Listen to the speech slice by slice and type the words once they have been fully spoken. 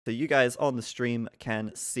So you guys on the stream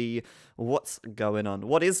can see what's going on.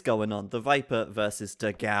 What is going on? TheViper versus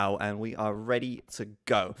Dogao, and we are ready to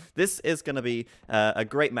go. This is going to be a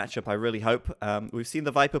great matchup, I really hope. We've seen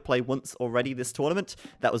TheViper play once already this tournament.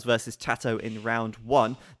 That was versus Tato in round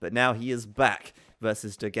 1, but now he is back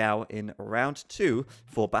versus Dogao in round 2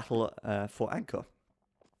 for Battle for Angkor.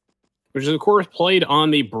 Which is, of course, played on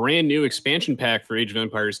the brand new expansion pack for Age of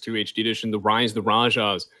Empires 2 HD Edition, The Rise of the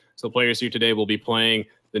Rajas. So players here today will be playing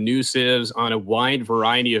the new civs on a wide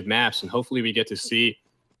variety of maps, and hopefully we get to see,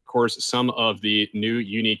 of course, some of the new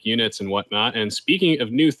unique units and whatnot. And speaking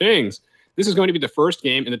of new things, this is going to be the first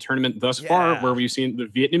game in the tournament thus far where we've seen the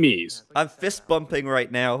Vietnamese. I'm fist bumping right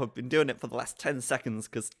now. I've been doing it for the last 10 seconds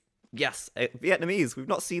because, yes, Vietnamese, we've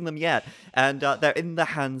not seen them yet. And they're in the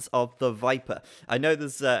hands of TheViper. I know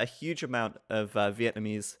there's a huge amount of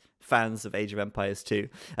Vietnamese fans of Age of Empires 2.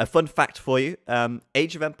 A fun fact for you,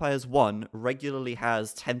 Age of Empires 1 regularly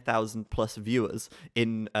has 10,000 plus viewers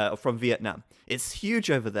from Vietnam. It's huge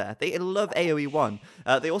over there. They love AoE 1.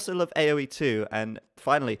 They also love AoE 2, and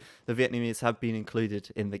finally, the Vietnamese have been included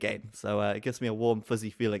in the game. So it gives me a warm,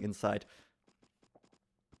 fuzzy feeling inside.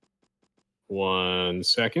 1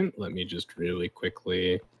 second. Let me just really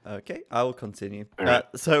quickly... Okay, I will continue. Right.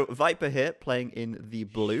 So Viper here playing in the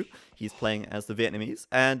blue. He's playing as the Vietnamese.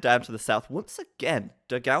 And down to the south, once again,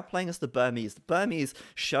 Dogao playing as the Burmese. The Burmese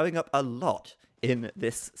showing up a lot in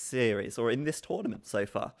this series, or in this tournament so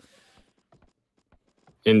far.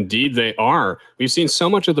 Indeed they are. We've seen so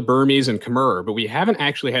much of the Burmese and Khmer, but we haven't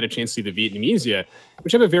actually had a chance to see the Vietnamese yet,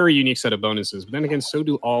 which have a very unique set of bonuses. But then again, so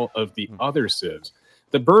do all of the other civs.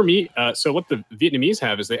 The Burmese, so what the Vietnamese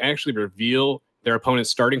have is they actually reveal their opponent's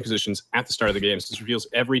starting positions at the start of the game. So this reveals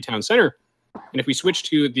every town center. And if we switch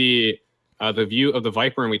to the view of the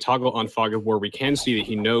Viper and we toggle on Fog of War, we can see that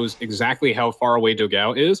he knows exactly how far away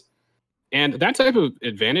Dogao is. And that type of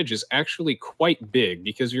advantage is actually quite big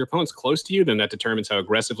because if your opponent's close to you, then that determines how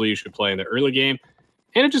aggressively you should play in the early game.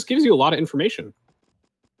 And it just gives you a lot of information.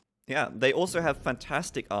 Yeah, they also have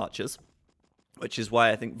fantastic archers, which is why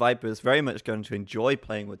I think Viper is very much going to enjoy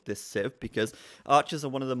playing with this civ, because archers are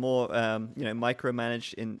one of the more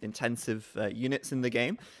micromanaged, intensive units in the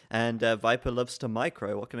game, and Viper loves to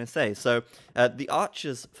micro. What can I say? So the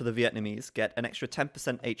archers for the Vietnamese get an extra 10%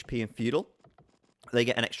 HP in feudal. They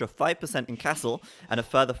get an extra 5% in castle and a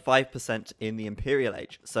further 5% in the Imperial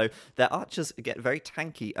Age. So their archers get very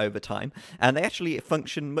tanky over time, and they actually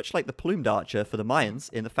function much like the plumed archer for the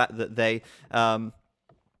Mayans in the fact that they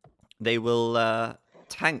will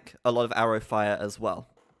tank a lot of arrow fire as well.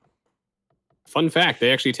 Fun fact,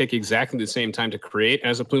 they actually take exactly the same time to create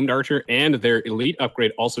as a plumed archer, and their elite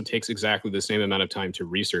upgrade also takes exactly the same amount of time to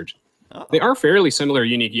research. They are fairly similar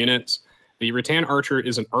unique units. The Rattan archer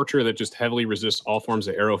is an archer that just heavily resists all forms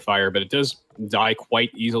of arrow fire, but it does die quite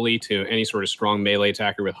easily to any sort of strong melee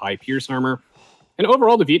attacker with high pierce armor. And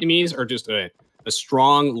overall, the Vietnamese are just a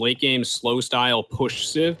strong late-game slow-style push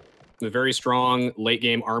civ, a very strong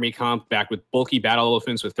late-game army comp backed with bulky battle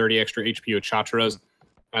elephants with 30 extra HP with Chatras,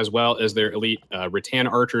 as well as their elite Rattan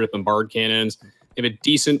archer with bombard cannons. They have a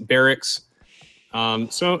decent barracks.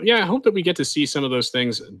 So, yeah, I hope that we get to see some of those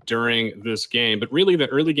things during this game. But really, the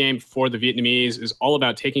early game for the Vietnamese is all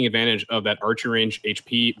about taking advantage of that archer range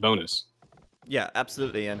HP bonus. Yeah,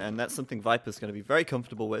 absolutely, and that's something Viper's going to be very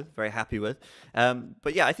comfortable with, very happy with.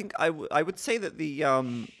 But yeah, I think I would say that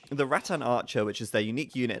the Rattan Archer, which is their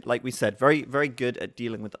unique unit, like we said, very good at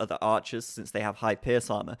dealing with other archers since they have high pierce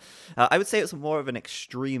armor. I would say it's more of an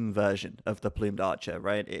extreme version of the Plumed Archer,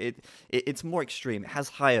 right? It's more extreme. It has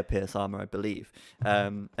higher pierce armor, I believe,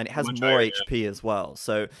 and it has Much more higher, HP as well.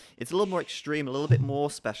 So it's a little more extreme, a little bit more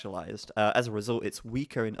specialized. As a result, it's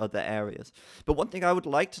weaker in other areas. But one thing I would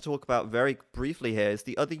like to talk about very briefly here is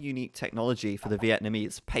the other unique technology for the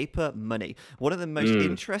Vietnamese, paper money. One of the most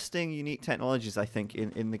interesting unique technologies, I think,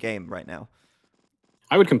 in the game right now.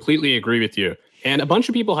 I would completely agree with you. And a bunch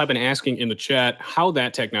of people have been asking in the chat how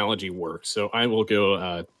that technology works. So I will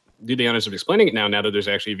go do the honors of explaining it now that there's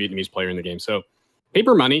actually a Vietnamese player in the game. So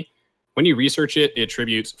paper money, when you research it, it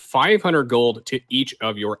attributes 500 gold to each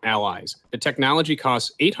of your allies. The technology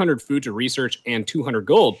costs 800 food to research and 200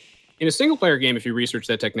 gold. In a single-player game, if you research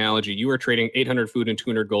that technology, you are trading 800 food and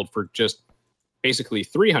 200 gold for just basically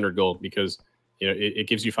 300 gold because it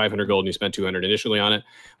gives you 500 gold and you spent 200 initially on it,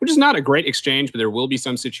 which is not a great exchange, but there will be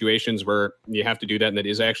some situations where you have to do that, and that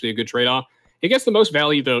is actually a good trade-off. It gets the most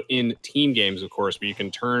value, though, in team games, of course, where you can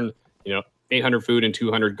turn 800 food and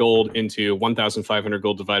 200 gold into 1,500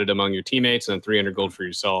 gold divided among your teammates and 300 gold for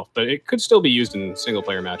yourself. But it could still be used in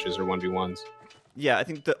single-player matches or 1v1s. Yeah, I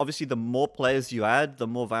think that obviously the more players you add, the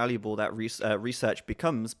more valuable that research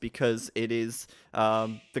becomes, because it is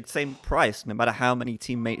the same price no matter how many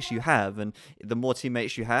teammates you have, and the more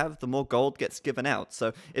teammates you have, the more gold gets given out.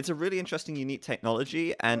 So it's a really interesting, unique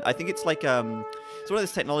technology, and I think it's like it's one of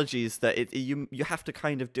those technologies that you have to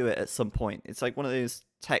kind of do it at some point. It's like one of those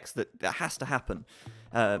techs that has to happen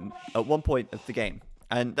at one point of the game,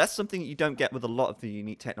 and that's something you don't get with a lot of the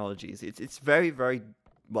unique technologies. It's very, very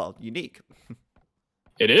well unique.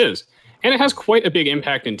 It is. And it has quite a big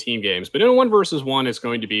impact in team games. But in a 1 versus 1, it's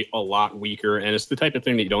going to be a lot weaker. And it's the type of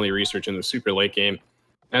thing that you'd only research in the super late game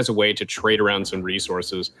as a way to trade around some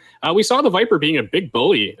resources. We saw the Viper being a big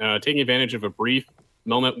bully, taking advantage of a brief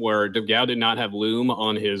moment where Dogao did not have Loom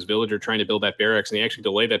on his villager trying to build that barracks, and he actually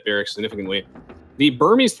delayed that barracks significantly. The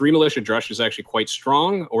Burmese 3 militia drush is actually quite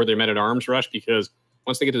strong, or their men-at-arms rush, because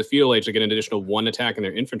once they get to the feudal age, they get an additional 1 attack in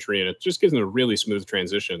their infantry, and it just gives them a really smooth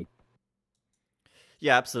transition.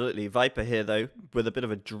 Yeah, absolutely. Viper here, though, with a bit of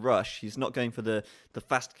a drush. He's not going for the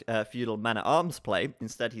fast feudal man-at-arms play.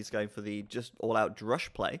 Instead, he's going for the just all-out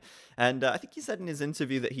drush play. And I think he said in his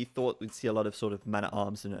interview that he thought we'd see a lot of sort of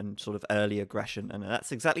man-at-arms and sort of early aggression. And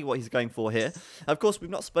that's exactly what he's going for here. Of course, we've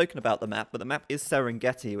not spoken about the map, but the map is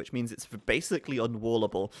Serengeti, which means it's basically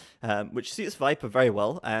unwallable, which suits Viper very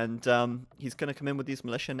well. And he's going to come in with these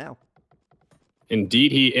militia now.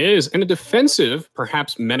 Indeed, he is. And a defensive,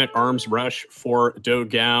 perhaps men-at-arms rush for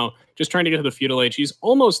Dogao. Just trying to get to the feudal age. He's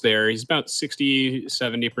almost there. He's about 60,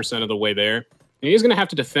 70% of the way there. And he's going to have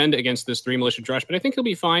to defend against this 3 militia drush, but I think he'll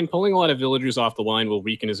be fine. Pulling a lot of villagers off the line will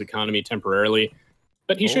weaken his economy temporarily,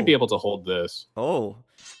 but he should be able to hold this. Oh,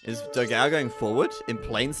 is Dogao going forward in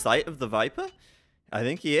plain sight of the Viper? I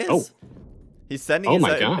think he is. Oh. He's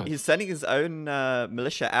sending his own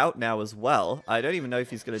militia out now as well. I don't even know if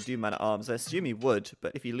he's going to do man-at-arms. I assume he would,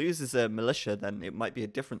 but if he loses a militia, then it might be a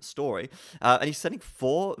different story. And he's sending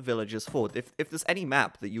 4 villagers forward. If there's any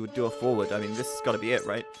map that you would do a forward, I mean, this has got to be it,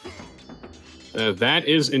 right? That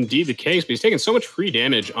is indeed the case, but he's taking so much free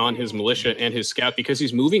damage on his militia and his scout because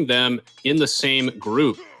he's moving them in the same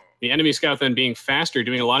group. The enemy scout then being faster,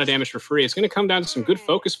 doing a lot of damage for free. It's going to come down to some good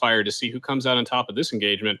focus fire to see who comes out on top of this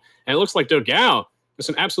engagement. And it looks like Dogao, with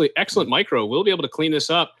some absolutely excellent micro, will be able to clean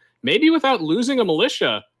this up, maybe without losing a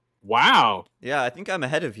militia. Wow. Yeah, I think I'm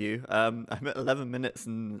ahead of you. I'm at 11 minutes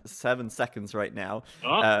and 7 seconds right now.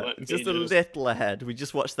 Just a little ahead. We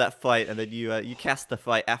just watched that fight, and then you cast the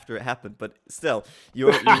fight after it happened. But still,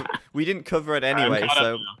 we didn't cover it anyway,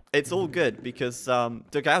 so it's all good because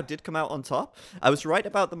Dogao did come out on top. I was right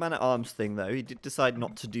about the man-at-arms thing, though. He did decide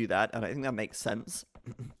not to do that, and I think that makes sense.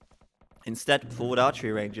 Instead, forward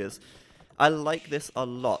archery ranges. I like this a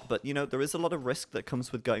lot, but, you know, there is a lot of risk that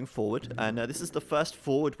comes with going forward, and this is the first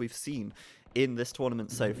forward we've seen in this tournament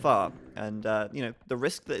so far, and, you know, the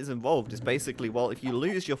risk that is involved is basically, well, if you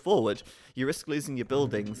lose your forward, you risk losing your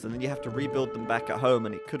buildings, and then you have to rebuild them back at home,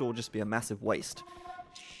 and it could all just be a massive waste.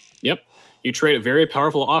 Yep. You trade a very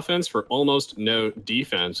powerful offense for almost no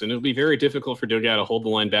defense, and it'll be very difficult for Dogao to hold the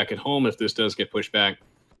line back at home if this does get pushed back.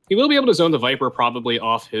 He will be able to zone the Viper probably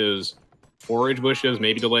off his forage bushes,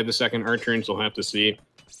 maybe delay the second archers, we'll have to see.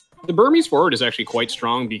 The Burmese forward is actually quite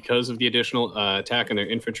strong because of the additional attack on their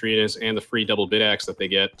infantry and the free double bit axe that they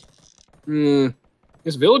get.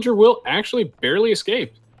 This villager will actually barely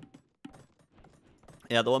escape.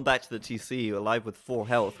 Yeah, the one back to the TC alive with 4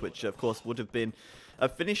 health, which of course would have been a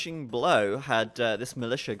finishing blow had this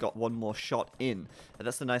militia got 1 more shot in. And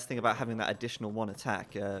that's the nice thing about having that additional 1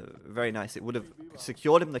 attack. Very nice. It would have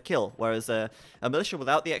secured him the kill, whereas a militia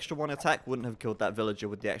without the extra 1 attack wouldn't have killed that villager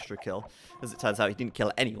with the extra kill. As it turns out, he didn't kill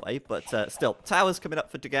it anyway, but still. Tower's coming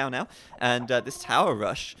up for Dogao now, and this tower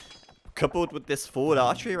rush, coupled with this forward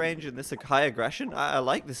archery range and this high aggression, I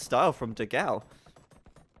like this style from Dogao.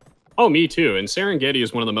 Oh, me too. And Serengeti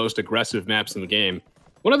is one of the most aggressive maps in the game.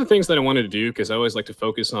 One of the things that I wanted to do, because I always like to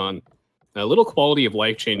focus on little quality of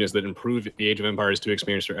life changes that improve the Age of Empires 2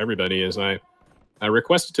 experience for everybody, is I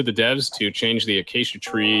requested to the devs to change the acacia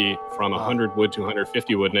tree from 100 wood to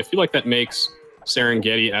 150 wood, and I feel like that makes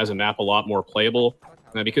Serengeti as a map a lot more playable,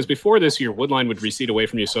 because before this, your wood line would recede away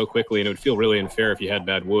from you so quickly, and it would feel really unfair if you had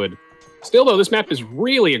bad wood. Still, though, this map is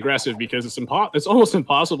really aggressive because it's almost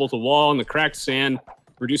impossible to wall, and the cracked sand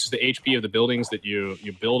reduces the HP of the buildings that you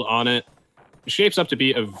build on it. It shapes up to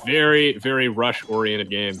be a very, very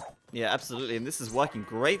rush-oriented game. Yeah, absolutely, and this is working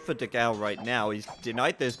great for Dogao right now. He's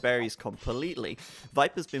denied those berries completely.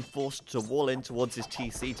 Viper's been forced to wall in towards his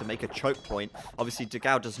TC to make a choke point. Obviously,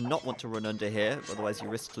 Dogao does not want to run under here, otherwise he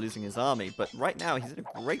risks losing his army. But right now, he's in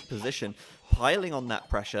a great position, piling on that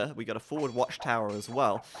pressure. We got a forward watchtower as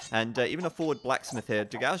well, and even a forward blacksmith here.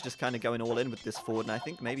 Dogao's just kind of going all in with this forward, and I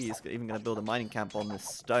think maybe he's even going to build a mining camp on this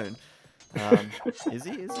stone. Is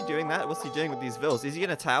he doing that? What's he doing with these villas? Is he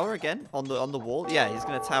in a tower again on the wall? Yeah, he's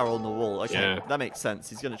going to tower on the wall. Okay, yeah. That makes sense.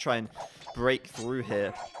 He's going to try and break through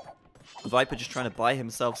here. Viper just trying to buy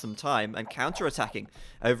himself some time and counter-attacking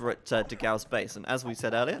over at Dogao's base. And as we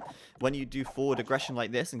said earlier, when you do forward aggression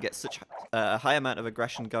like this and get such a high amount of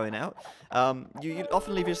aggression going out, you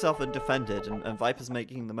often leave yourself undefended, and Viper's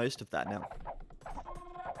making the most of that now.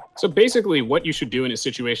 So basically, what you should do in a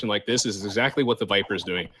situation like this is exactly what the Viper is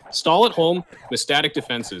doing. Stall at home with static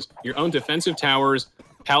defenses. Your own defensive towers,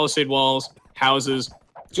 palisade walls, houses.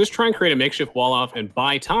 Just try and create a makeshift wall off and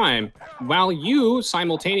buy time while you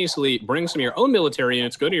simultaneously bring some of your own military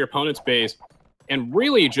units, go to your opponent's base, and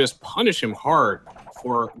really just punish him hard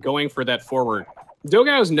for going for that forward.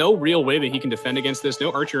 Dogao has no real way that he can defend against this.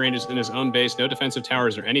 No archer ranges in his own base, no defensive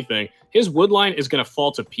towers or anything. His wood line is going to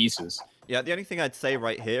fall to pieces. Yeah, the only thing I'd say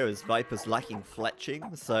right here is Viper's lacking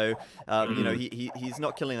fletching, so, you know, he's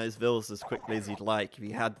not killing those villas as quickly as he'd like if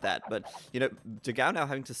he had that. But, you know, Dogao now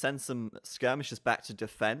having to send some skirmishers back to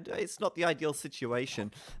defend, it's not the ideal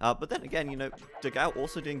situation. But then again, you know, Dogao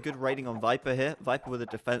also doing good raiding on Viper here. Viper with a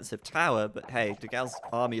defensive tower, but hey, Dogao's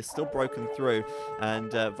army is still broken through,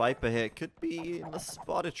 and Viper here could be in the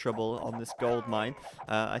spot of trouble on this gold mine.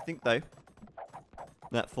 I think, though,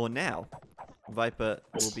 that for now, Viper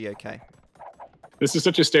will be okay. This is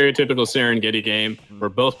such a stereotypical Serengeti game where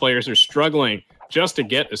both players are struggling just to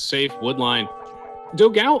get a safe wood line.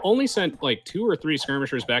 Dogao only sent like 2 or 3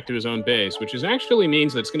 skirmishers back to his own base, which actually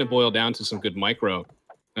means that it's going to boil down to some good micro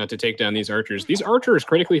to take down these archers. These archers,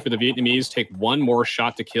 critically for the Vietnamese, take 1 more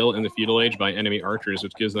shot to kill in the feudal age by enemy archers,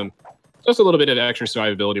 which gives them just a little bit of extra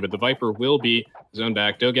survivability, but the Viper will be zoned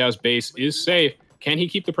back. Dogao's base is safe. Can he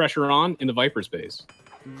keep the pressure on in the Viper's base?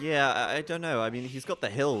 Yeah, I don't know. I mean, he's got the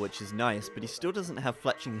hill, which is nice, but he still doesn't have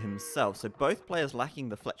fletching himself. So both players lacking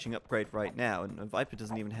the fletching upgrade right now, and Viper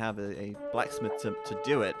doesn't even have a blacksmith to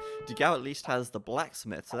do it. Dogao at least has the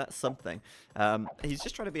blacksmith, so that's something. He's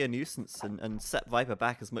just trying to be a nuisance and set Viper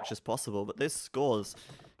back as much as possible, but those scores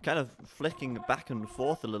kind of flicking back and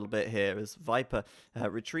forth a little bit here as Viper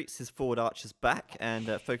retreats his forward archers back and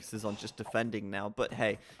focuses on just defending now. But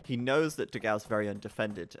hey, he knows that Dogao's very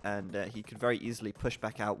undefended, and he could very easily push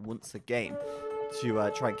back out once again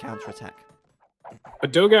to try and counterattack.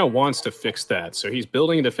 But Dogao wants to fix that, so he's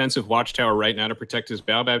building a defensive watchtower right now to protect his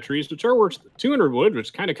baobab trees, which are worth 200 wood,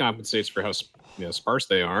 which kind of compensates for how sparse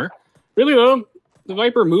they are. Really though, the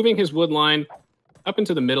Viper moving his wood line up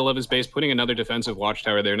into the middle of his base, putting another defensive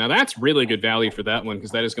watchtower there. Now that's really good value for that one,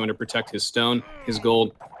 because that is going to protect his stone, his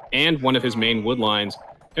gold, and one of his main wood lines.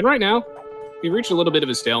 And right now, he reached a little bit of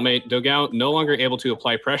a stalemate. Dogao no longer able to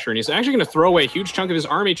apply pressure, and he's actually going to throw away a huge chunk of his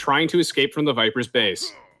army trying to escape from the Viper's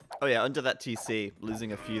base. Oh yeah, under that TC,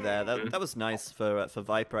 losing a few there. That was nice for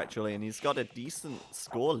Viper, actually, and he's got a decent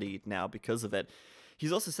score lead now because of it.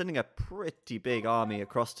 He's also sending a pretty big army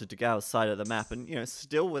across to Dogao's side of the map, and, you know,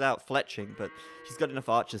 still without fletching, but he's got enough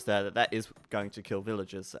archers there that is going to kill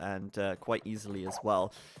villagers, and quite easily as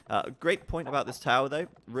well. Great point about this tower, though.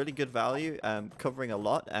 Really good value, covering a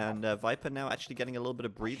lot, and Viper now actually getting a little bit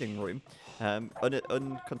of breathing room.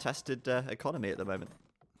 Uncontested economy at the moment.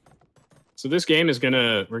 So this game is going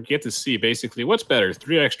to, we get to see basically what's better,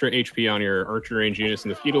 3 extra HP on your archer range units in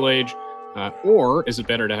the feudal age, or is it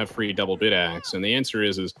better to have free double bit axe? And the answer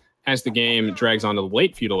is as the game drags on to the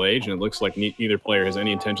late feudal age, and it looks like neither player has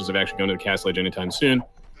any intentions of actually going to the castle age anytime soon,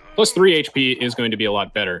 plus 3 HP is going to be a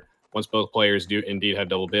lot better once both players do indeed have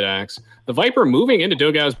double bit axe. The Viper moving into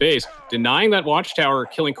Dogao's base, denying that watchtower,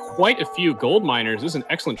 killing quite a few gold miners. This is an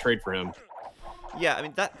excellent trade for him. Yeah, I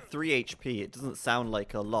mean, that 3 HP, it doesn't sound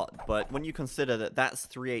like a lot, but when you consider that that's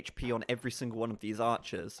 3 HP on every single one of these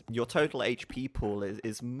archers, your total HP pool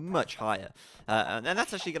is much higher. And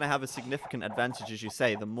that's actually going to have a significant advantage, as you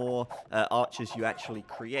say. The more archers you actually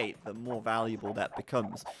create, the more valuable that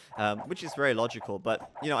becomes, which is very logical.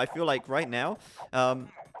 But, you know, I feel like right now,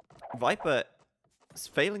 Viper is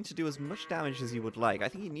failing to do as much damage as he would like. I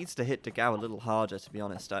think he needs to hit Dogao a little harder, to be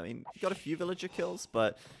honest. I mean, he got a few villager kills,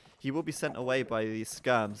 but he will be sent away by these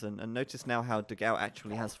skirms, and notice now how Dogao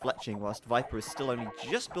actually has fletching, whilst Viper is still only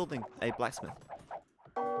just building a blacksmith.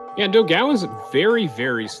 Yeah, Dogao is very,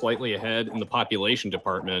 very slightly ahead in the population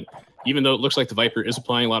department, even though it looks like the Viper is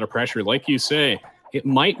applying a lot of pressure. Like you say, it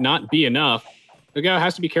might not be enough Dogao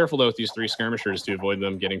has to be careful, though, with these 3 skirmishers to avoid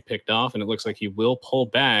them getting picked off, and it looks like he will pull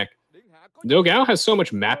back. Dogao has so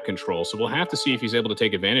much map control, so we'll have to see if he's able to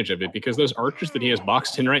take advantage of it, because those archers that he has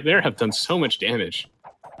boxed in right there have done so much damage.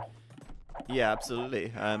 Yeah,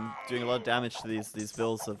 absolutely. Doing a lot of damage to these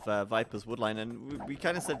vills of Viper's Woodline, and we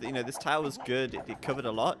kind of said that, you know, this tower's good, it covered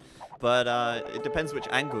a lot, but it depends which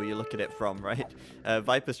angle you look at it from, right?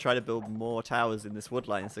 Viper's trying to build more towers in this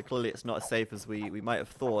Woodline, so clearly it's not as safe as we might have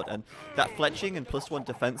thought, and that fletching and +1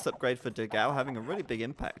 defense upgrade for Dogao having a really big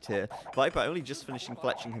impact here. Viper only just finishing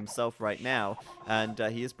fletching himself right now, and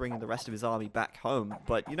he is bringing the rest of his army back home,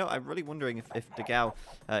 but, you know, I'm really wondering if Dogao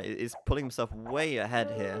is pulling himself way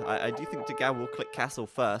ahead here. I do think Dogao will click castle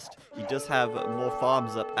first. He does have more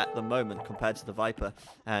farms up at the moment compared to the Viper,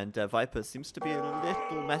 and Viper seems to be a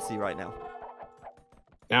little messy right now.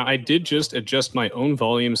 Now, I did just adjust my own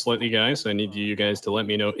volume slightly, guys. I need you guys to let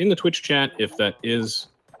me know in the Twitch chat if that is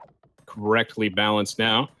correctly balanced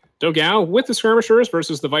now. Dogao with the skirmishers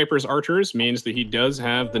versus the Viper's archers means that he does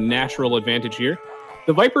have the natural advantage here.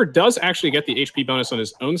 The Viper does actually get the HP bonus on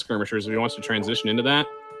his own skirmishers if he wants to transition into that.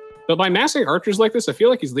 But by massing archers like this, I feel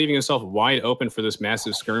like he's leaving himself wide open for this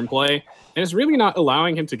massive skirm play, and it's really not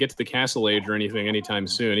allowing him to get to the castle age or anything anytime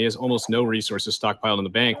soon. He has almost no resources stockpiled in the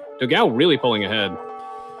bank. Dogao really pulling ahead.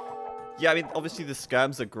 Yeah, I mean, obviously the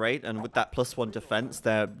skirms are great, and with that +1 defense,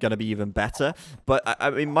 they're going to be even better. But,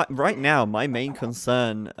 I mean, right now, my main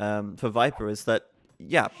concern for Viper is that,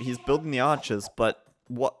 yeah, he's building the archers, but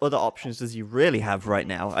what other options does he really have right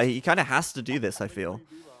now? He kind of has to do this, I feel.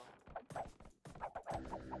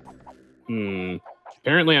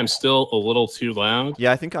 Apparently, I'm still a little too loud.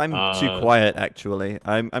 Yeah, I think I'm too quiet. Actually,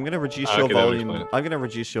 I'm going to reduce your volume. I'm going to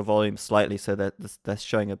reduce your volume slightly so that that's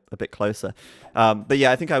showing a bit closer. But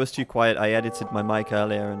yeah, I think I was too quiet. I edited my mic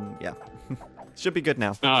earlier, and yeah, should be good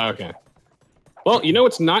now. Oh, okay. Well, you know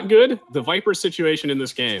what's not good? The Viper situation in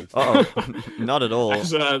this game. Not at all.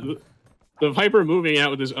 As, the Viper moving out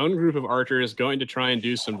with his own group of archers, going to try and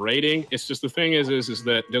do some raiding. It's just the thing is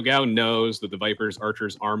that Dogao knows that the Viper's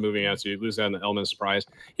archers are moving out, so you lose out on the element of surprise.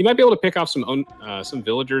 He might be able to pick off some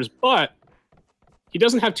villagers, but he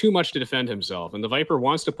doesn't have too much to defend himself. And the Viper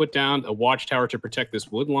wants to put down a watchtower to protect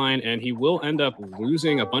this wood line, and he will end up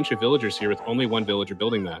losing a bunch of villagers here with only 1 villager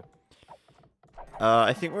building that.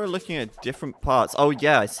 I think we're looking at different parts. Oh,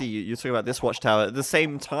 yeah, I see. You're talking about this watchtower. At the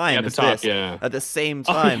same time at the top, yeah. At the same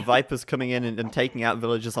time, Viper's coming in and taking out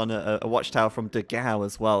villagers on a watchtower from Dogao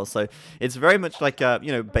as well. So it's very much like a,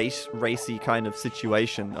 you know, base racy kind of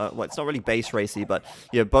situation. Well, it's not really base racy, but,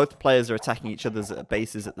 you know, both players are attacking each other's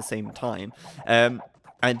bases at the same time. And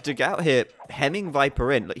Dogao here, hemming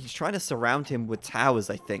Viper in, like he's trying to surround him with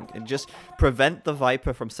towers, I think, and just prevent the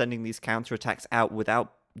Viper from sending these counterattacks out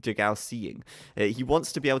without Dogao seeing. He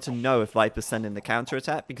wants to be able to know if Viper's sending the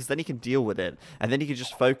counterattack, because then he can deal with it, and then he can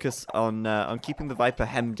just focus on keeping the Viper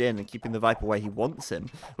hemmed in and keeping the Viper where he wants him,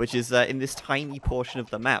 which is in this tiny portion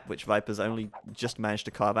of the map, which Viper's only just managed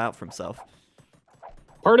to carve out for himself.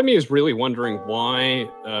 Part of me is really wondering why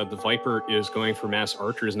the Viper is going for mass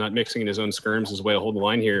archers, not mixing in his own skirms as a way to hold the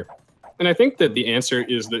line here. And I think that the answer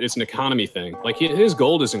is that it's an economy thing. Like, his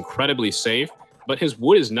gold is incredibly safe, but his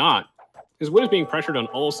wood is not. His wood is being pressured on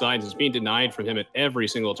all sides. It's being denied from him at every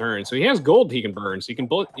single turn. So he has gold he can burn. So he can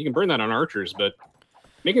burn that on archers, but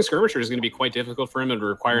making skirmishers is going to be quite difficult for him and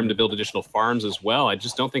require him to build additional farms as well. I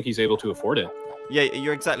just don't think he's able to afford it. Yeah,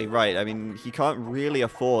 you're exactly right. I mean, he can't really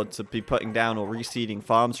afford to be putting down or reseeding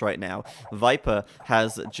farms right now. Viper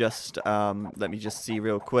has just, let me just see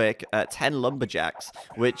real quick, 10 lumberjacks,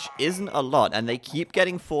 which isn't a lot, and they keep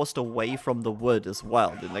getting forced away from the wood as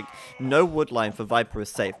well. Like, no wood line for Viper is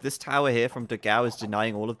safe. This tower here from Dogao is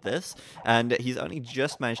denying all of this, and he's only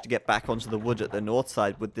just managed to get back onto the wood at the north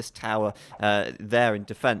side with this tower there in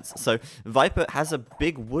defense. So Viper has a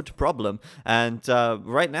big wood problem, and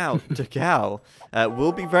right now, Dogao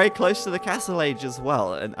will be very close to the castle age as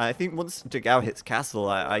well. And I think once Dogao hits castle,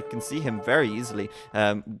 I can see him very easily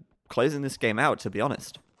closing this game out, to be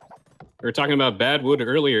honest. We were talking about bad wood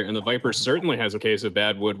earlier, and the Viper certainly has a case of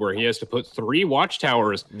bad wood where he has to put 3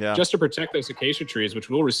 watchtowers just to protect those acacia trees, which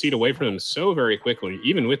will recede away from him so very quickly,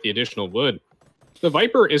 even with the additional wood. The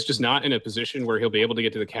Viper is just not in a position where he'll be able to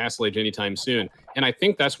get to the castle age anytime soon, and I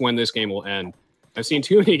think that's when this game will end. I've seen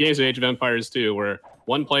too many games of Age of Empires 2 where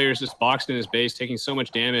one player is just boxed in his base, taking so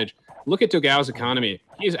much damage. Look at Dogao's economy.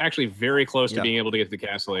 He is actually very close to Yeah. being able to get to the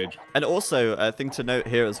Castle Age. And also, a thing to note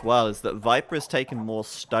here as well is that Viper has taken more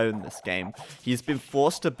stone this game. He's been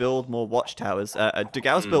forced to build more watchtowers.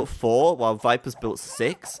 Dogao's built 4, while Viper's built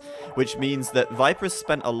 6, which means that Viper has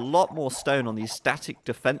spent a lot more stone on these static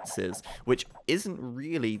defenses, which isn't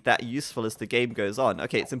really that useful as the game goes on.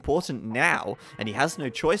 Okay, it's important now, and he has no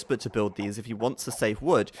choice but to build these if he wants to save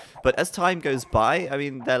wood, but as time goes by, I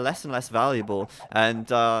mean, they're less and less valuable, and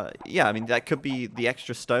yeah, I mean, that could be the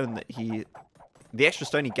extra stone that the extra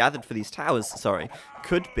stone he gathered for these towers, sorry,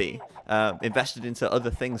 could be invested into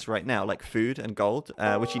other things right now, like food and gold,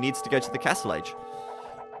 which he needs to go to the Castle Age.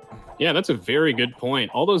 Yeah, that's a very good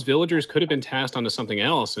point. All those villagers could have been tasked onto something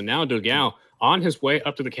else, and now Dogao, on his way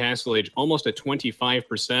up to the Castle Age, almost at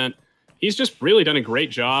 25%. He's just really done a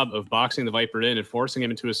great job of boxing the Viper in and forcing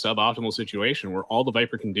him into a suboptimal situation where all the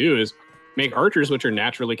Viper can do is make archers, which are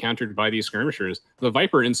naturally countered by these skirmishers. The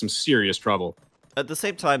Viper in some serious trouble. At the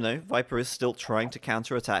same time, though, Viper is still trying to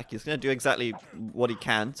counterattack. He's going to do exactly what he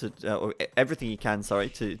can or everything he can, sorry,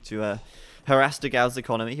 to harass Dogao's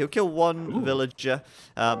economy. He'll kill one villager.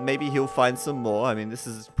 Maybe he'll find some more. I mean, this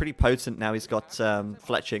is pretty potent now. He's got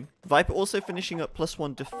fletching. Viper also finishing up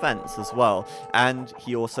 +1 defense as well. And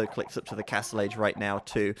he also clicks up to the Castle Age right now,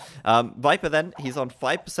 too. Viper, then, he's on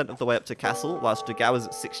 5% of the way up to Castle, whilst Dogao is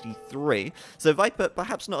at 63. So Viper,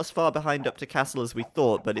 perhaps not as far behind up to Castle as we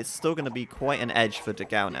thought, but it's still going to be quite an edge for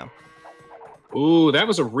Dogao now. Ooh, that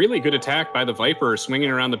was a really good attack by the Viper, swinging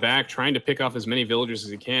around the back, trying to pick off as many villagers as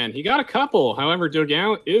he can. He got a couple. However,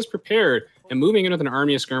 Dogao is prepared, and moving in with an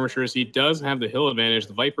army of skirmishers, he does have the hill advantage.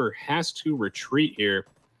 The Viper has to retreat here.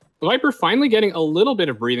 The Viper finally getting a little bit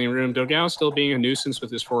of breathing room. Dogao still being a nuisance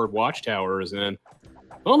with his forward watchtowers, and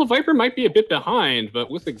well, the Viper might be a bit behind, but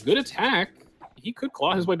with a good attack, he could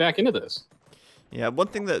claw his way back into this. Yeah, one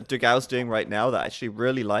thing that Dogao's doing right now that I actually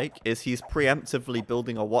really like is he's preemptively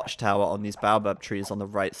building a watchtower on these baobab trees on the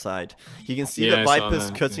right side. You can see that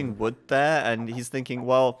Viper's cutting wood there, and he's thinking,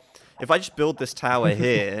 well, if I just build this tower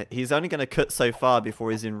here, he's only going to cut so far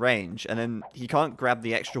before he's in range, and then he can't grab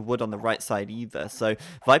the extra wood on the right side either. So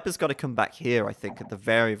Viper's got to come back here, I think, at the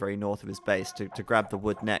very, very north of his base to grab the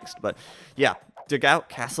wood next. But yeah, Dogao,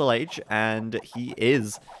 Castle Age, and he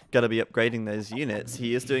is going to be upgrading those units.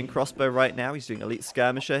 He is doing crossbow right now. He's doing elite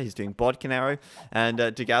skirmisher. He's doing bodkin arrow, and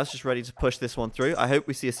Dogao's just ready to push this one through. I hope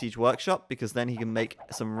we see a siege workshop, because then he can make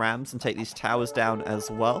some rams and take these towers down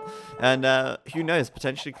as well. And who knows,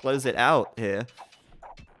 potentially close it out here.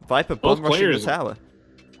 Viper bomb rushing the tower.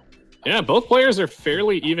 Yeah, both players are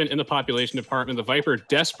fairly even in the population department. The Viper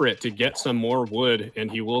desperate to get some more wood,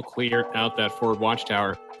 and he will clear out that forward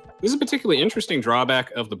watchtower. This is a particularly interesting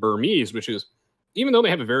drawback of the Burmese, which is, even though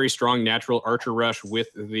they have a very strong natural archer rush with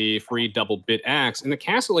the free double bit axe, in the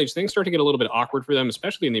Castle Age, things start to get a little bit awkward for them,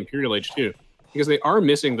 especially in the Imperial Age too, because they are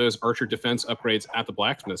missing those archer defense upgrades at the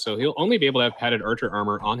blacksmith. So he'll only be able to have padded archer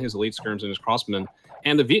armor on his elite skirms and his crossmen,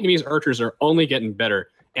 and the Vietnamese archers are only getting better.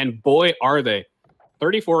 And boy, are they.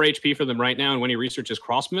 34 HP for them right now, and when he researches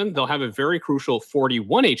crossmen, they'll have a very crucial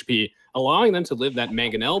 41 HP, allowing them to live that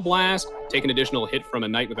mangonel blast, take an additional hit from a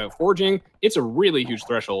knight without forging. It's a really huge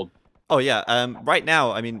threshold. Oh yeah, right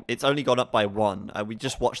now, I mean, it's only gone up by 1. We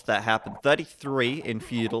just watched that happen. 33 in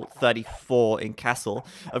Feudal, 34 in Castle.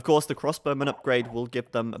 Of course, the crossbowman upgrade will give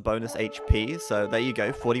them a bonus HP, so there you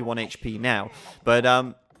go, 41 HP now.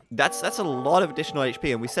 But that's a lot of additional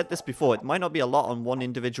HP, and we said this before, it might not be a lot on one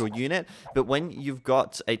individual unit, but when you've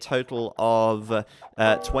got a total of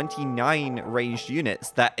 29 ranged units,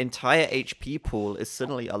 that entire HP pool is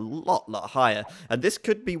suddenly a lot higher, and this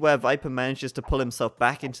could be where Viper manages to pull himself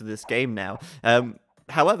back into this game now.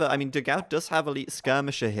 However, I mean, Dogao does have elite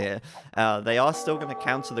skirmisher here. They are still going to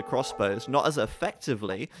counter the crossbows, not as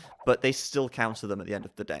effectively, but they still counter them at the end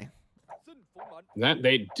of the day. That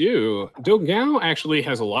they do. Dogao actually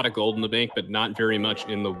has a lot of gold in the bank, but not very much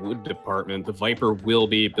in the wood department. The Viper will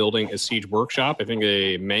be building a siege workshop. I think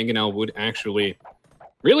a mangonel would actually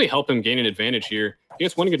really help him gain an advantage here. If he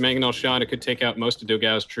gets one good mangonel shot, it could take out most of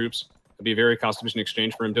Dogao's troops. It'd be a very cost-efficient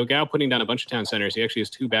exchange for him. Dogao putting down a bunch of town centers. He actually has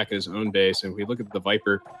 2 back at his own base, and we look at the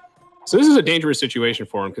Viper. So this is a dangerous situation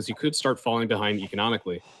for him, because he could start falling behind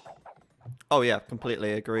economically. Oh yeah,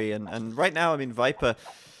 completely agree. And right now, I mean, Viper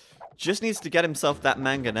just needs to get himself that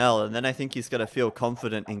mangonel, and then I think he's going to feel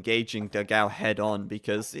confident engaging Dogao head on,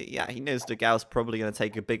 because, yeah, he knows Dogao's probably going to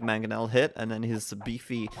take a big mangonel hit, and then his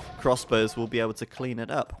beefy crossbows will be able to clean it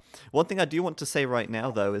up. One thing I do want to say right now,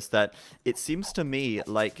 though, is that it seems to me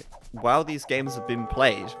like while these games have been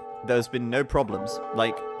played, there's been no problems.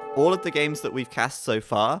 Like, all of the games that we've cast so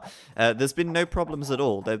far, there's been no problems at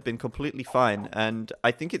all. They've been completely fine. And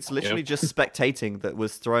I think it's literally just spectating that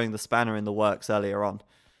was throwing the spanner in the works earlier on.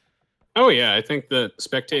 Oh yeah, I think that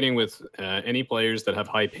spectating with any players that have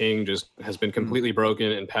high ping just has been completely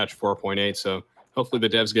broken in patch 4.8. So hopefully the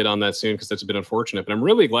devs get on that soon, because that's a bit unfortunate. But I'm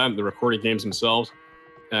really glad the recorded games themselves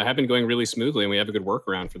have been going really smoothly, and we have a good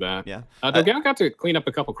workaround for that. Yeah. Dogao got to clean up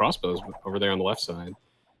a couple crossbows over there on the left side.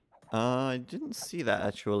 I didn't see that,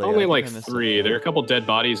 actually. Only like 3. There are a couple dead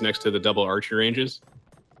bodies next to the double archer ranges.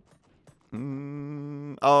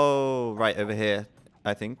 Oh, right, over here,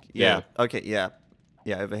 I think. Yeah. Okay, yeah.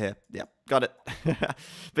 Yeah, over here. Yeah, got it.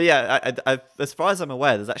 But yeah, as far as I'm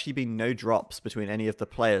aware, there's actually been no drops between any of the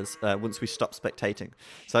players once we stopped spectating.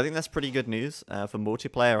 So I think that's pretty good news for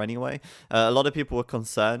multiplayer anyway. A lot of people were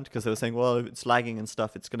concerned because they were saying, well, if it's lagging and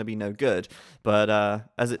stuff, it's going to be no good. But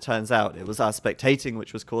as it turns out, it was our spectating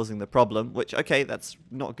which was causing the problem, which, okay, that's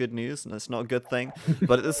not good news and it's not a good thing.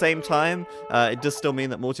 But at the same time, it does still mean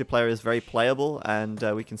that multiplayer is very playable, and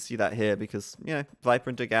we can see that here because, you know, Viper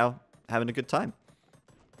and Dogao having a good time.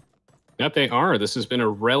 Yep, they are. This has been a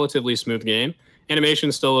relatively smooth game.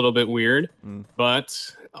 Animation's still a little bit weird, but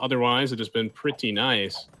otherwise it has been pretty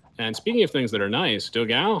nice. And speaking of things that are nice,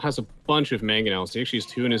 Dogao has a bunch of mangonels. He actually has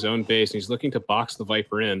 2 in his own base, and he's looking to box the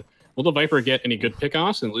Viper in. Will the Viper get any good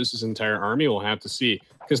pickoffs and lose his entire army? We'll have to see,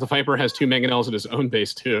 because the Viper has 2 mangonels in his own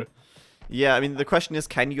base too. Yeah, I mean, the question is,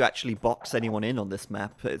 can you actually box anyone in on this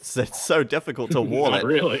map? It's so difficult to wall it.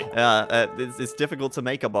 Really? It's difficult to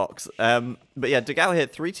make a box. But yeah, Dogao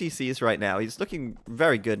hit 3 TCs right now. He's looking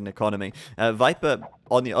very good in economy. Viper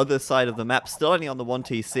on the other side of the map, still only on the 1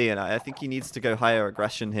 TC, and I think he needs to go higher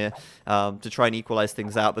aggression here to try and equalize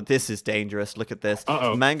things out. But this is dangerous. Look at this.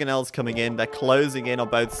 Mangonels coming in. They're closing in on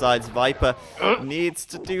both sides. Viper needs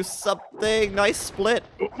to do something. Nice split.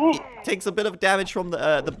 He takes a bit of damage from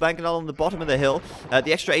the Mangonel on the bottom of the hill.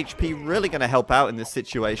 The extra HP really going to help out in this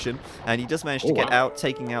situation. And he does manage to get out,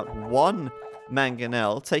 taking out 1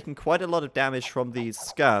 Mangonel, taking quite a lot of damage from these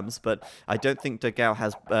skirms, but I don't think Dogao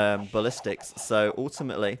has ballistics, so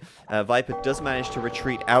ultimately Viper does manage to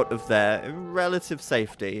retreat out of there in relative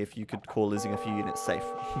safety, if you could call losing a few units safe.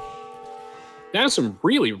 That is some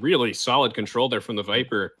really, really solid control there from the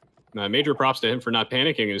Viper. Major props to him for not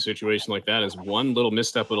panicking in a situation like that, as one little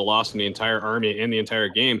misstep would have lost in the entire army and the entire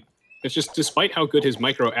game. It's just, despite how good his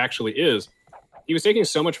micro actually is, he was taking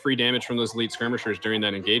so much free damage from those elite skirmishers during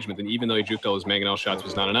that engagement, and even though he juked all his mangonel shots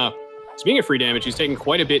was not enough. Speaking of free damage, he's taking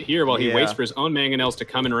quite a bit here while he waits for his own mangonels to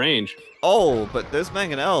come in range. Oh, but those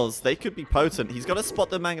mangonels, they could be potent. He's got to spot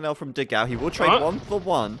the mangonel from Dogao. He will trade 1 for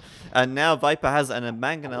 1. And now Viper has a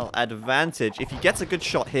mangonel advantage. If he gets a good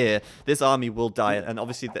shot here, this army will die. And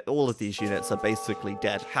obviously, all of these units are basically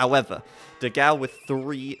dead. However, Dogao with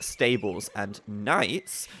 3 stables and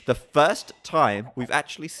knights. The first time we've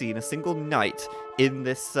actually seen a single knight in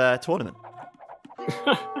this tournament.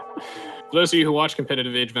 For those of you who watch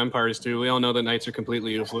competitive Age of Empires too, we all know that knights are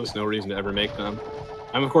completely useless. No reason to ever make them.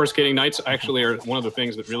 I'm of course kidding. Knights actually are one of the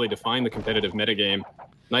things that really define the competitive metagame.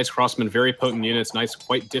 Knights crossmen, very potent units. Knights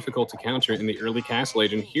quite difficult to counter in the early Castle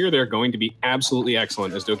Age, and here they're going to be absolutely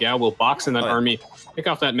excellent, as Dogao will box in that army, pick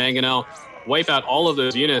off that mangonel, wipe out all of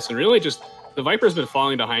those units, and really just the Viper's been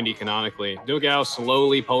falling behind economically. Dogao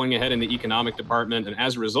slowly pulling ahead in the economic department, and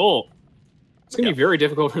as a result, it's going to be very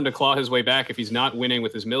difficult for him to claw his way back if he's not winning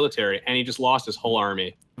with his military, and he just lost his whole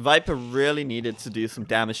army. Viper really needed to do some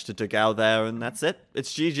damage to Dogao there, and that's it.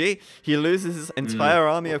 It's GG. He loses his entire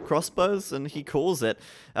army of crossbows, and he calls it.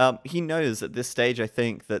 He knows at this stage, I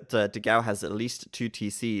think, that Dogao has at least 2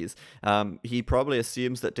 TCs. He probably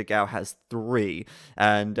assumes that Dogao has 3,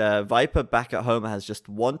 and Viper back at home has just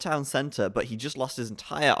 1 town center, but he just lost his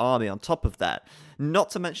entire army on top of that. Not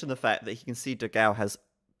to mention the fact that he can see Dogao has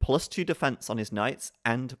 +2 defense on his knights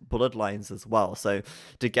and bloodlines as well. So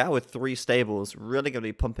Dogao with 3 stables really going to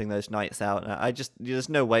be pumping those knights out. There's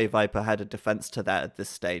no way Viper had a defense to that at this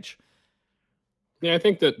stage. Yeah, I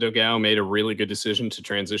think that Dogao made a really good decision to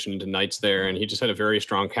transition into knights there, and he just had a very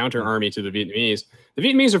strong counter army to the Vietnamese. The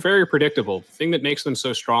Vietnamese are very predictable. The thing that makes them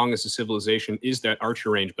so strong as a civilization is that archer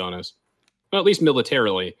range bonus. Well, at least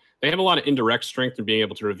militarily. They have a lot of indirect strength in being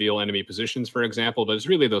able to reveal enemy positions, for example, but it's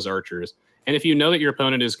really those archers. And if you know that your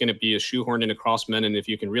opponent is going to be a shoehorned into crossmen, and if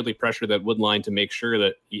you can really pressure that wood line to make sure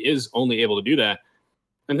that he is only able to do that,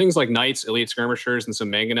 then things like knights, elite skirmishers, and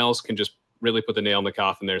some mangonels can just really put the nail in the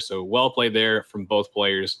coffin there. So well played there from both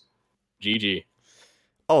players. GG.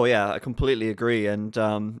 Oh, yeah, I completely agree. And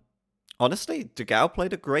honestly, Dogao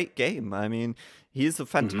played a great game. I mean, he's a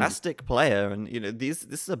fantastic player, and you know, this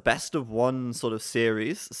is a best of 1 sort of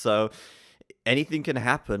series. So anything can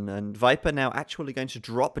happen, and Viper now actually going to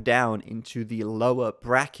drop down into the lower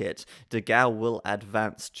bracket. Dogao will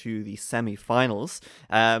advance to the semi-finals.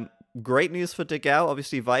 Great news for Dogao.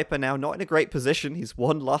 Obviously, Viper now not in a great position. He's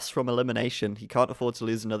one loss from elimination. He can't afford to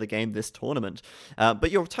lose another game this tournament.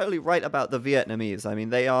 But you're totally right about the Vietnamese. I mean,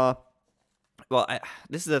 they are... Well,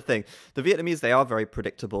 this is the thing. The Vietnamese, they are very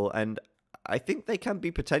predictable, and I think they can be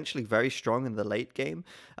potentially very strong in the late game,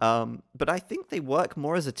 but I think they work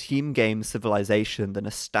more as a team game civilization than a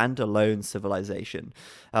standalone civilization.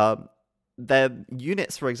 Their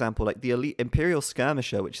units, for example, like the elite Imperial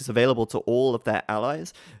Skirmisher, which is available to all of their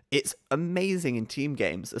allies, it's amazing in team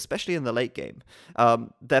games, especially in the late game.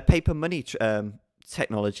 Their paper money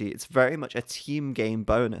technology, it's very much a team game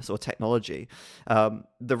bonus or technology.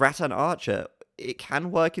 The Rattan Archer, it can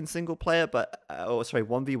work in single player, but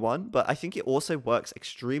 1v1, but I think it also works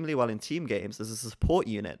extremely well in team games as a support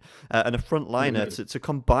unit and a frontliner to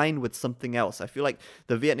combine with something else. I feel like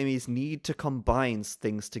the Vietnamese need to combine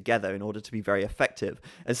things together in order to be very effective.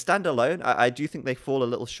 As standalone, I do think they fall a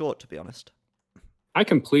little short, to be honest. I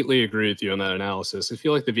completely agree with you on that analysis. I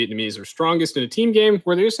feel like the Vietnamese are strongest in a team game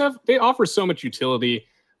where they offer so much utility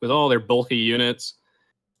with all their bulky units.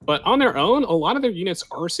 But on their own, a lot of their units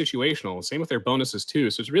are situational. Same with their bonuses, too.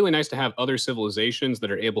 So it's really nice to have other civilizations that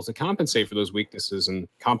are able to compensate for those weaknesses and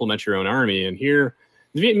complement your own army. And here,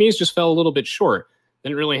 the Vietnamese just fell a little bit short.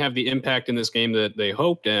 Didn't really have the impact in this game that they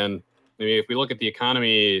hoped. And maybe if we look at the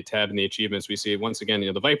economy tab in the achievements, we see, once again,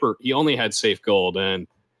 the Viper, he only had safe gold. And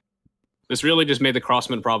this really just made the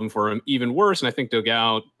Crossman problem for him even worse. And I think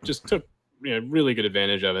Dogao just took really good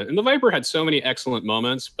advantage of it. And the Viper had so many excellent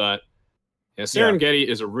moments, but Serengeti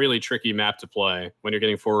is a really tricky map to play when you're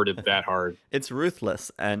getting forwarded that hard. It's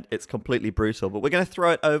ruthless and it's completely brutal. But we're going to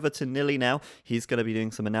throw it over to Nilly now. He's going to be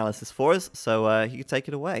doing some analysis for us, so he can take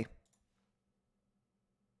it away.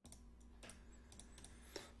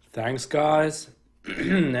 Thanks, guys.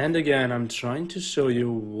 And again, I'm trying to show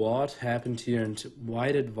you what happened here and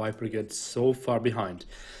why did Viper get so far behind.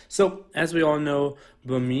 So, as we all know,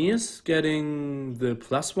 Burmese getting the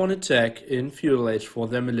 +1 attack in Feudal Age for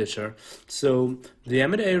their militia. So, the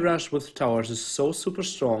M&A rush with towers is so super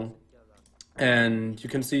strong. And you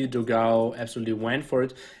can see Dogao absolutely went for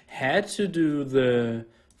it. Had to do the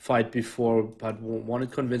fight before, but won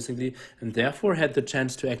it convincingly. And therefore had the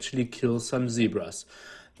chance to actually kill some zebras.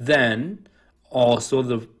 Then... also,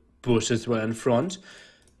 the bushes were in front.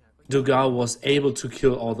 Dogao was able to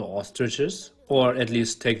kill all the ostriches, or at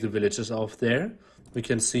least take the villages off there. We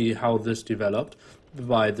can see how this developed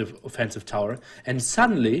by the offensive tower. And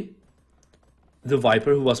suddenly, the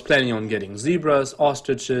Viper, who was planning on getting zebras,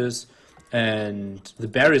 ostriches, and the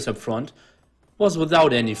berries up front, was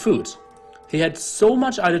without any food. He had so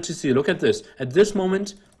much idle TC. Look at this. At this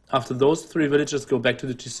moment, after those 3 villagers go back to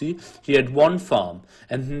the TC, he had 1 farm.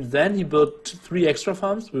 And then he built 3 extra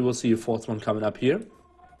farms. We will see a 4th one coming up here.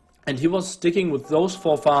 And he was sticking with those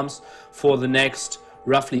 4 farms for the next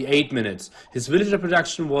roughly 8 minutes. His villager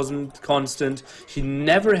production wasn't constant. He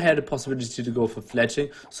never had a possibility to go for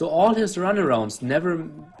fletching. So all his runarounds never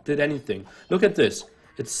did anything. Look at this.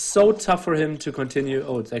 It's so tough for him to continue.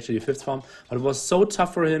 Oh, it's actually a 5th farm. But it was so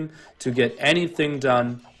tough for him to get anything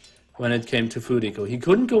done when it came to food eco. He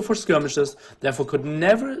couldn't go for skirmishes, therefore could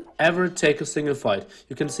never ever take a single fight.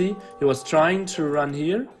 You can see he was trying to run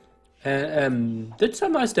here, did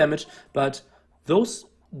some nice damage, but those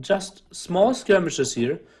just small skirmishes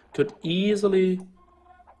here could easily...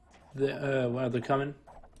 where are they coming?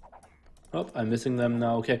 Oh, I'm missing them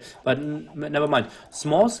now, okay. But never mind.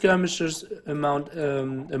 Small skirmishers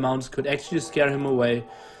amounts could actually scare him away,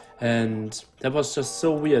 and that was just so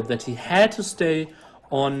weird that he had to stay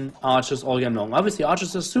on archers all game long. Obviously,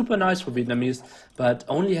 archers are super nice for Vietnamese, but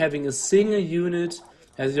only having a single unit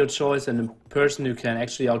as your choice and a person who can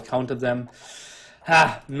actually out-counter them,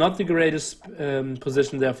 not the greatest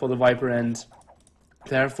position there for the Viper, and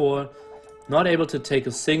therefore not able to take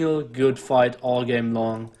a single good fight all game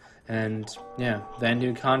long. And yeah, then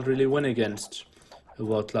you can't really win against a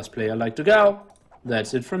world-class player like Dogao.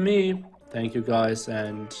 That's it from me. Thank you guys,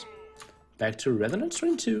 and back to Resonance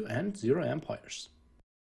Train 2 and ZeroEmpires.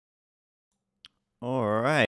 All right.